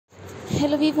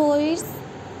Hello viewers,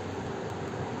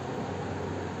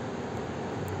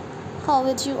 how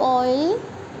are you all?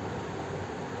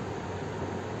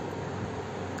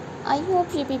 I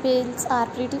hope you people are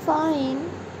pretty fine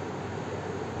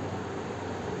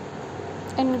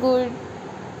and good.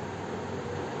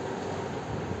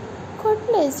 God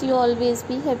bless you, always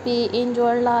be happy in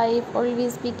your life,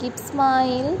 always be keep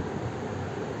smile.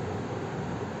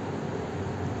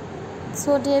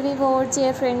 So dear viewers,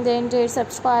 dear friends and dear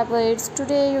subscribers,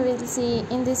 today you will see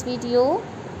in this video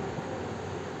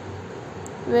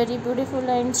very beautiful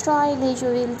and stylish. You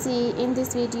will see in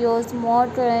this videos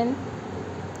modern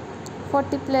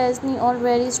 40 plus new or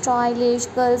very stylish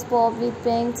girls bob with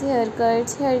bangs,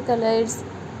 haircuts, hair colors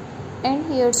and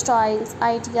hairstyles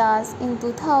ideas in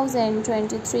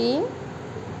 2023.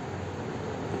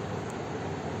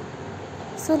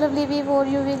 So lovely viewer,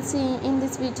 you will see in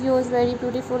this videos very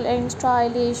beautiful and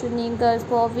stylish unique girls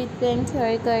bob with bangs,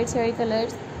 haircuts, hair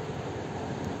colors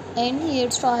and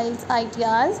hairstyles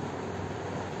ideas.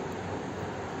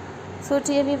 So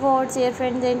dear viewers, dear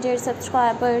friends and dear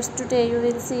subscribers, today you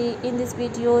will see in this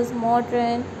videos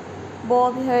modern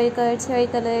bob haircuts, hair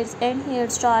colors and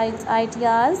hairstyles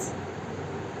ideas.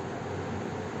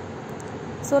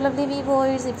 So lovely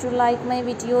viewers, if you like my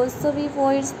videos, so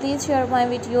viewers please share my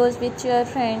videos with your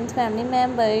friends, family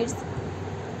members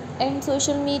and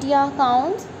social media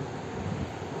accounts.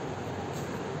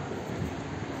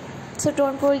 So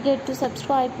don't forget to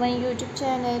subscribe my YouTube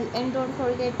channel and don't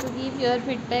forget to give your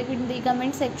feedback in the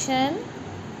comment section.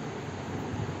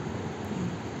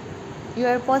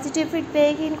 Your positive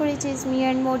feedback encourages me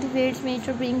and motivates me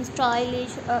to bring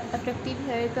stylish, attractive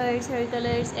haircuts, hair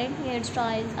colors and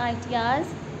hairstyles ideas.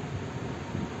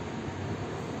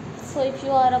 So if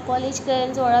you are a college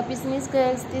girls or a business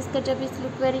girls, this setup is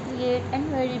look very clear and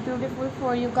very beautiful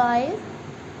for you guys.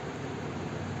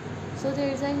 So there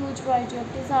is a huge variety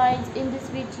of designs in this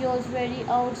videos, very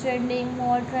outstanding,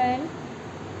 modern,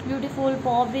 beautiful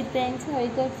bob with bangs,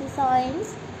 haircut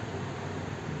designs.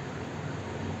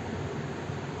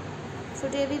 So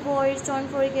dear viewers, don't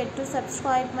forget to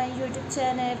subscribe my YouTube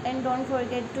channel and don't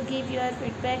forget to give your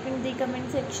feedback in the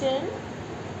comment section.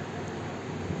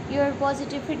 Your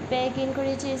positive feedback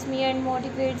encourages me and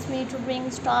motivates me to bring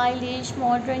stylish,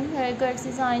 modern haircuts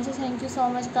designs. So thank you so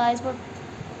much guys for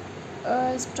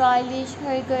stylish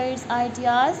haircuts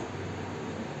ideas.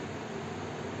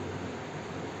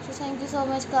 So thank you so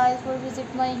much guys for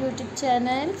visit my YouTube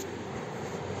channel.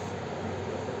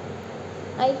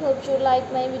 I hope you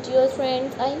like my videos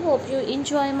friends. I hope you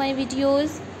enjoy my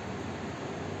videos.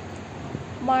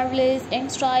 Marvelous and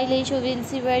stylish. You will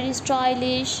see very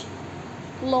stylish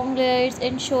long layers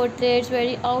and short layers,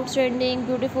 very outstanding,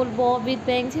 beautiful bob with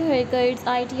bangs haircuts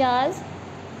ideas.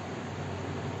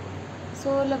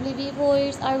 So lovely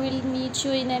viewers, I will meet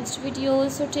you in next video.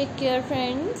 So take care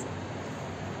friends.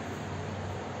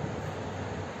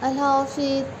 Allah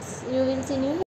Hafiz. You will see you.